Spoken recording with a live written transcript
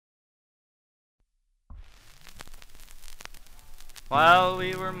While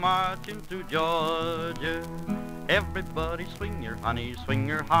we were marching through Georgia, everybody swing your honey, swing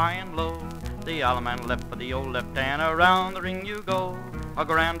your high and low. The Allemande left for the old left hand, around the ring you go. A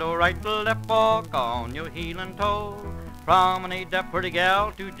grand old right to left, walk on your heel and toe. Promenade that pretty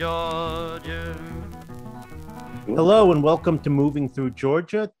gal to Georgia. Hello and welcome to Moving Through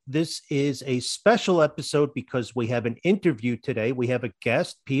Georgia. This is a special episode because we have an interview today. We have a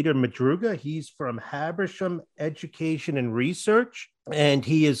guest, Peter Madruga. He's from Habersham Education and Research, and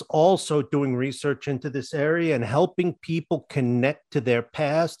he is also doing research into this area and helping people connect to their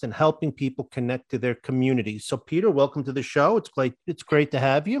past and helping people connect to their communities. So, Peter, welcome to the show. It's great to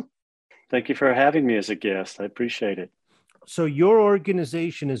have you. Thank you for having me as a guest. I appreciate it. So your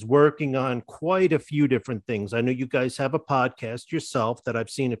organization is working on quite a few different things. I know you guys have a podcast yourself that I've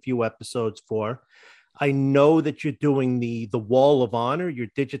seen a few episodes for. I know that you're doing the Wall of Honor. You're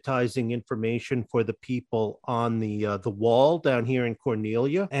digitizing information for the people on the wall down here in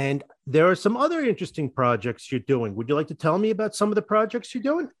Cornelia. And there are some other interesting projects you're doing. Would you like to tell me about some of the projects you're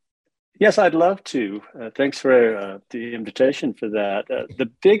doing? Yes, I'd love to. Thanks for the invitation for that. The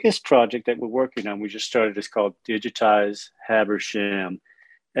biggest project that we're working on, we just started, is called Digitize Habersham.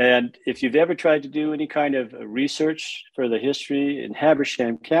 And if you've ever tried to do any kind of research for the history in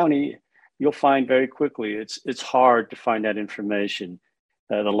Habersham County, you'll find very quickly it's hard to find that information.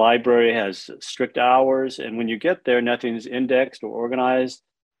 The library has strict hours, and when you get there, nothing's indexed or organized.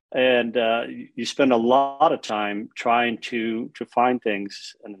 And you spend a lot of time trying to find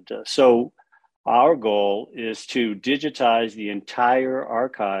things. And so our goal is to digitize the entire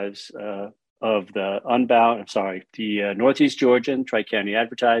archives of the Northeast Georgian, Tri-County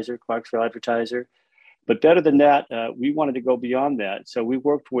Advertiser, Clarksville Advertiser. But better than that, we wanted to go beyond that. So we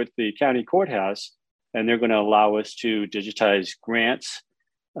worked with the county courthouse, and they're going to allow us to digitize grants,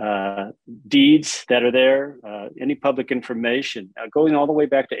 deeds that are there, any public information going all the way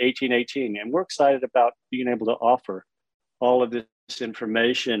back to 1818. And we're excited about being able to offer all of this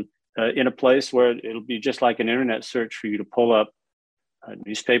information in a place where it'll be just like an internet search for you to pull up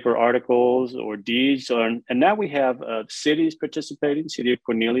newspaper articles or deeds. And now we have cities participating. City of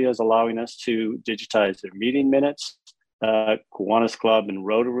Cornelia is allowing us to digitize their meeting minutes. Kiwanis Club and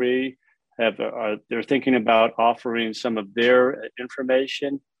Rotary they're thinking about offering some of their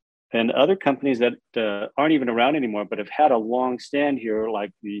information, and other companies that aren't even around anymore but have had a long stand here,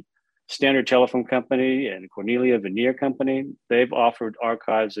 like the Standard Telephone Company and Cornelia Veneer Company. They've offered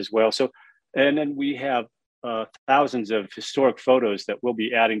archives as well. So, and then we have thousands of historic photos that we'll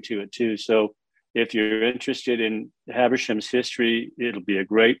be adding to it too. So if you're interested in Habersham's history, it'll be a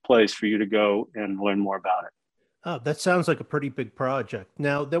great place for you to go and learn more about it. Oh, that sounds like a pretty big project.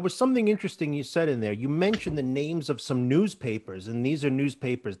 Now, there was something interesting you said in there. You mentioned the names of some newspapers, and these are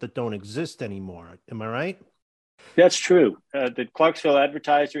newspapers that don't exist anymore. Am I right? That's true. The Clarksville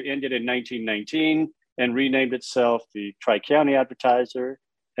Advertiser ended in 1919 and renamed itself the Tri-County Advertiser,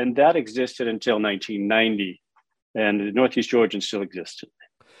 and that existed until 1990. And the Northeast Georgian still existed.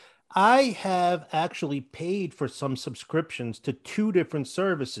 I have actually paid for some subscriptions to two different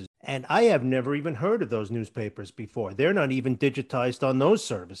services, and I have never even heard of those newspapers before. They're not even digitized on those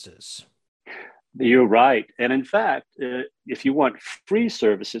services. You're right. And in fact, if you want free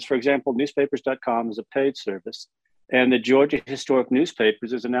services, for example, newspapers.com is a paid service, and the Georgia Historic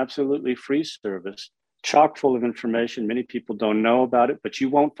Newspapers is an absolutely free service, chock full of information. Many people don't know about it, but you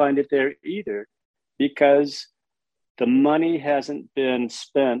won't find it there either because the money hasn't been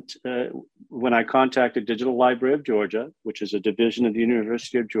spent. When I contacted Digital Library of Georgia, which is a division of the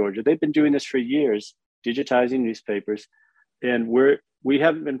University of Georgia, they've been doing this for years, digitizing newspapers, and we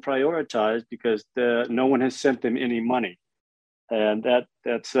haven't been prioritized because no one has sent them any money. And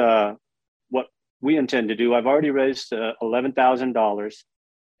that's what we intend to do. I've already raised $11,000,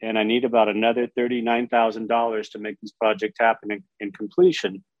 and I need about another $39,000 to make this project happen in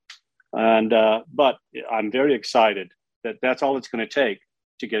completion. And but I'm very excited that that's all it's going to take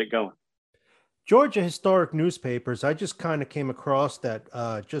to get it going. Georgia Historic Newspapers, I just kind of came across that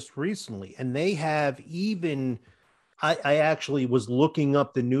just recently, and they have even, I actually was looking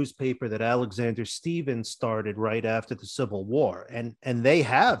up the newspaper that Alexander Stephens started right after the Civil War, and they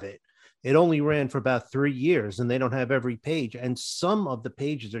have it. It only ran for about 3 years, and they don't have every page. And some of the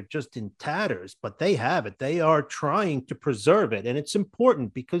pages are just in tatters, but they have it. They are trying to preserve it. And it's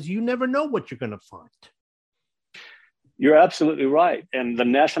important because you never know what you're going to find. You're absolutely right. And the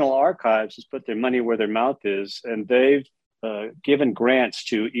National Archives has put their money where their mouth is, and they've given grants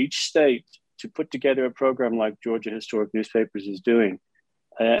to each state to put together a program like Georgia Historic Newspapers is doing.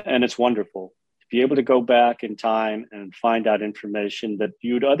 And it's wonderful. Be able to go back in time and find out information that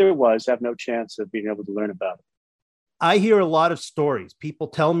you'd otherwise have no chance of being able to learn about. I hear a lot of stories. People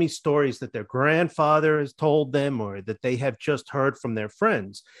tell me stories that their grandfather has told them or that they have just heard from their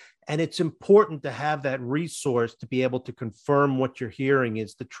friends. And it's important to have that resource to be able to confirm what you're hearing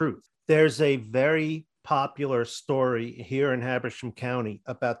is the truth. There's a very popular story here in Habersham County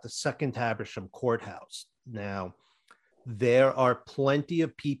about the Second Habersham Courthouse. Now, there are plenty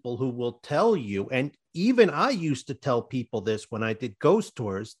of people who will tell you, and even I used to tell people this when I did ghost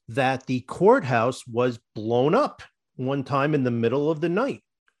tours, that the courthouse was blown up one time in the middle of the night.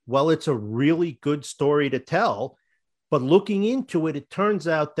 Well, it's a really good story to tell, but looking into it, it turns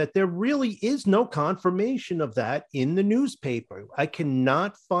out that there really is no confirmation of that in the newspaper. I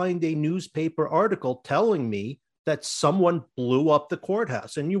cannot find a newspaper article telling me that someone blew up the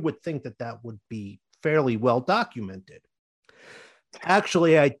courthouse, and you would think that that would be fairly well documented.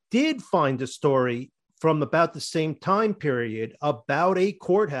 Actually, I did find a story from about the same time period about a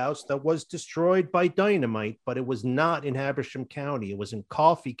courthouse that was destroyed by dynamite, but it was not in Habersham County. It was in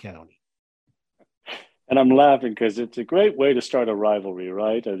Coffee County. And I'm laughing because it's a great way to start a rivalry,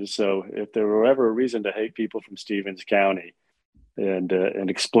 right? So if there were ever a reason to hate people from Stevens County and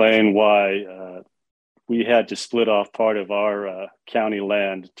explain why we had to split off part of our county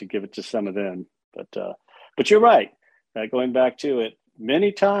land to give it to some of them. But you're right. Going back to it,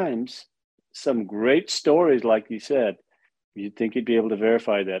 many times, some great stories, like you said, you'd think you'd be able to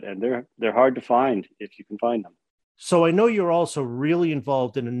verify that, and they're hard to find if you can find them. So I know you're also really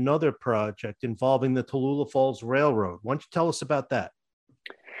involved in another project involving the Tallulah Falls Railroad. Why don't you tell us about that?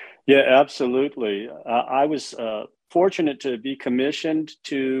 Yeah, absolutely. I was fortunate to be commissioned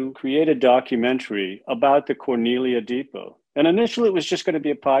to create a documentary about the Cornelia Depot. And initially, it was just going to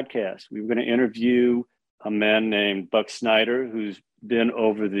be a podcast. We were going to interview a man named Buck Snyder, who's been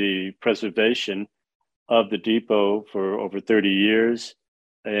over the preservation of the depot for over 30 years.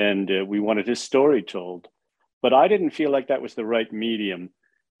 And we wanted his story told. But I didn't feel like that was the right medium.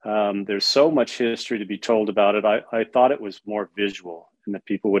 There's so much history to be told about it. I thought it was more visual and that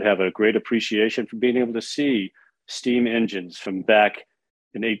people would have a great appreciation for being able to see steam engines from back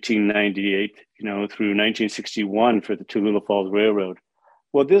in 1898, through 1961 for the Tallulah Falls Railroad.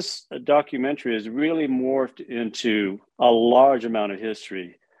 Well, this documentary has really morphed into a large amount of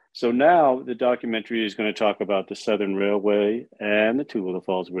history. So now the documentary is going to talk about the Southern Railway and the Tallulah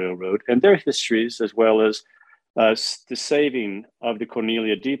Falls Railroad and their histories, as well as the saving of the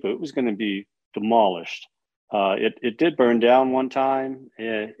Cornelia Depot. It was going to be demolished. It did burn down one time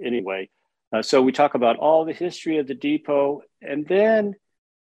anyway. So we talk about all the history of the depot. And then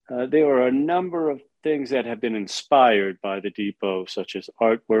there are a number of things that have been inspired by the depot, such as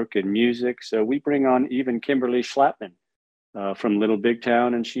artwork and music. So we bring on even Kimberly Schlappman from Little Big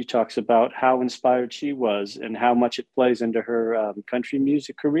Town, and she talks about how inspired she was and how much it plays into her country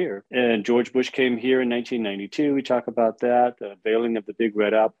music career. And George Bush came here in 1992. We talk about that, the Veiling of the Big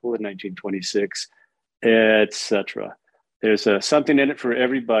Red Apple in 1926, etc. There's something in it for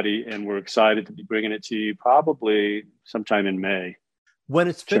everybody, and we're excited to be bringing it to you probably sometime in May. When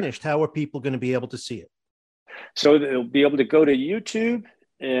it's finished, How are people going to be able to see it? So they'll be able to go to YouTube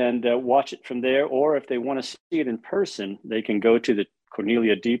and watch it from there, or if they want to see it in person, they can go to the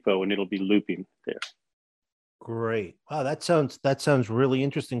Cornelia Depot and it'll be looping there. Great. Wow, that sounds really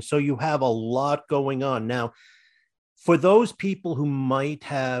interesting. So you have a lot going on now. For those people who might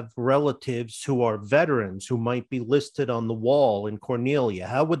have relatives who are veterans who might be listed on the wall in Cornelia,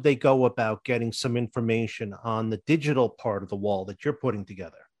 how would they go about getting some information on the digital part of the wall that you're putting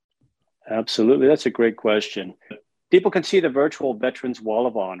together? Absolutely. That's a great question. People can see the virtual Veterans Wall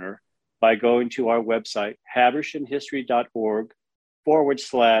of Honor by going to our website,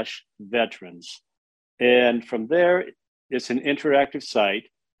 habershamhistory.org/veterans. And from there, it's an interactive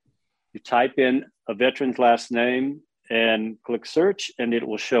site. You type in a veteran's last name and click search, and it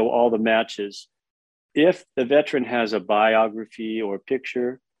will show all the matches. If the veteran has a biography or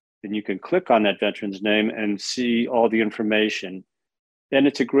picture, then you can click on that veteran's name and see all the information. And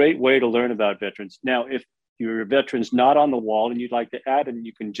it's a great way to learn about veterans. Now, if your veteran's not on the wall and you'd like to add them,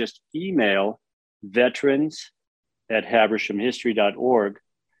 you can just email veterans@habershamhistory.org,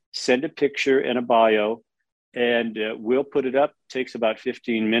 send a picture and a bio, and we'll put it up. It takes about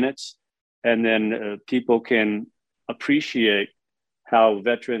 15 minutes. And then people can appreciate how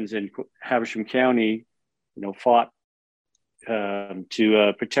veterans in Habersham County, fought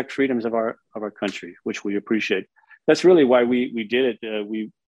to protect freedoms of our country, which we appreciate. That's really why we did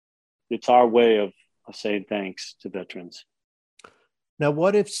it. It's our way of saying thanks to veterans. Now,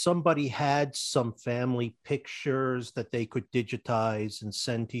 what if somebody had some family pictures that they could digitize and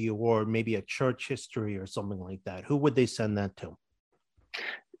send to you, or maybe a church history or something like that? Who would they send that to?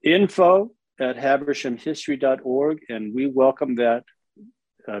 at havershamhistory.org, and we welcome that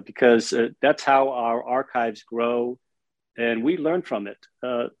because that's how our archives grow, and we learn from it.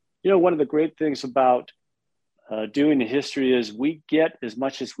 One of the great things about doing the history is we get as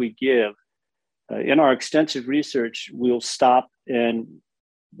much as we give. In our extensive research, we'll stop and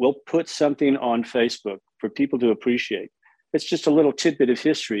we'll put something on Facebook for people to appreciate. It's just a little tidbit of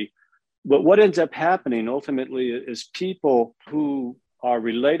history. But what ends up happening ultimately is people who are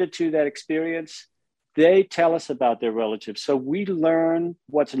related to that experience, they tell us about their relatives. So we learn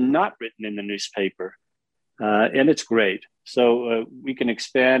what's not written in the newspaper, and it's great. So we can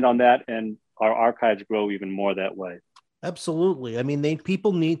expand on that, and our archives grow even more that way. Absolutely. I mean,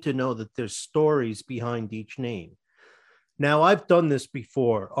 people need to know that there's stories behind each name. Now, I've done this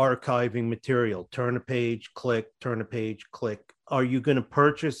before, archiving material, turn a page, click, turn a page, click. Are you going to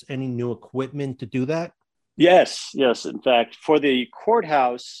purchase any new equipment to do that? Yes. In fact, for the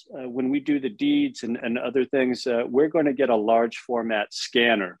courthouse, when we do the deeds and other things, we're going to get a large format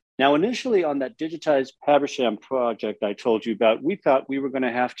scanner. Now, initially on that digitized Habersham project I told you about, we thought we were going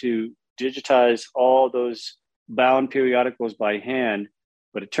to have to digitize all those bound periodicals by hand,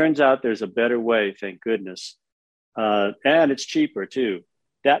 but it turns out there's a better way, thank goodness. And it's cheaper too.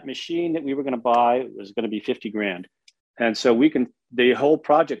 That machine that we were going to buy was going to be $50,000. And so the whole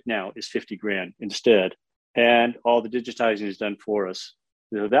project now is $50,000 instead. And all the digitizing is done for us.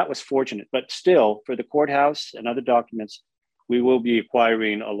 So that was fortunate, but still for the courthouse and other documents, we will be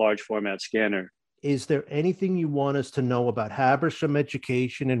acquiring a large format scanner. Is there anything you want us to know about Habersham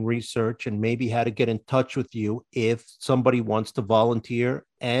education and research, and maybe how to get in touch with you if somebody wants to volunteer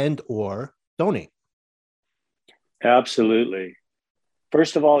and or donate? Absolutely.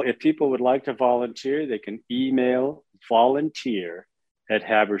 First of all, if people would like to volunteer, they can email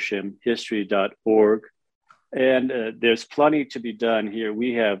volunteer@havershamhistory.org. And there's plenty to be done here.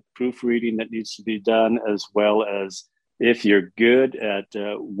 We have proofreading that needs to be done, as well as if you're good at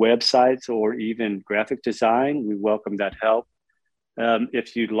websites or even graphic design, we welcome that help.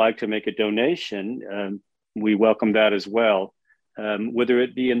 If you'd like to make a donation, we welcome that as well. Whether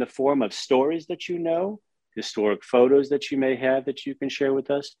it be in the form of stories that you know, historic photos that you may have that you can share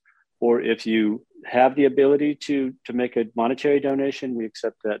with us, or if you have the ability to make a monetary donation, we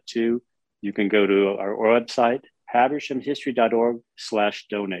accept that too. You can go to our website,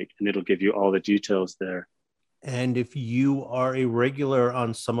 havershamhistory.org/donate, and it'll give you all the details there. And if you are a regular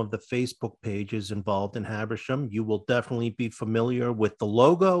on some of the Facebook pages involved in Habersham, you will definitely be familiar with the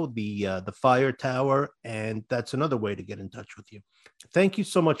logo, the fire tower, and that's another way to get in touch with you. Thank you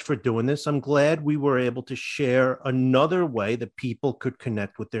so much for doing this. I'm glad we were able to share another way that people could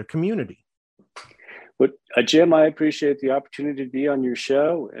connect with their community. But Jim, I appreciate the opportunity to be on your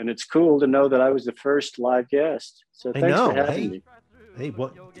show, and it's cool to know that I was the first live guest. So thanks for having me. Hey,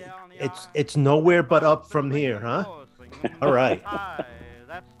 what? It's nowhere but up from here, huh? All right.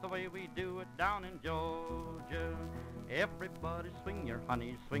 That's the way we do it down in Georgia. Everybody swing your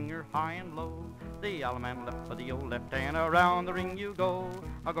honey, swing your high and low. The allemande left for the old left, and around the ring you go.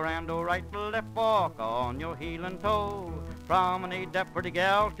 A grand right, left, walk on your heel and toe. Promenade that pretty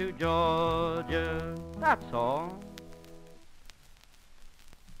gal to Georgia. That's all.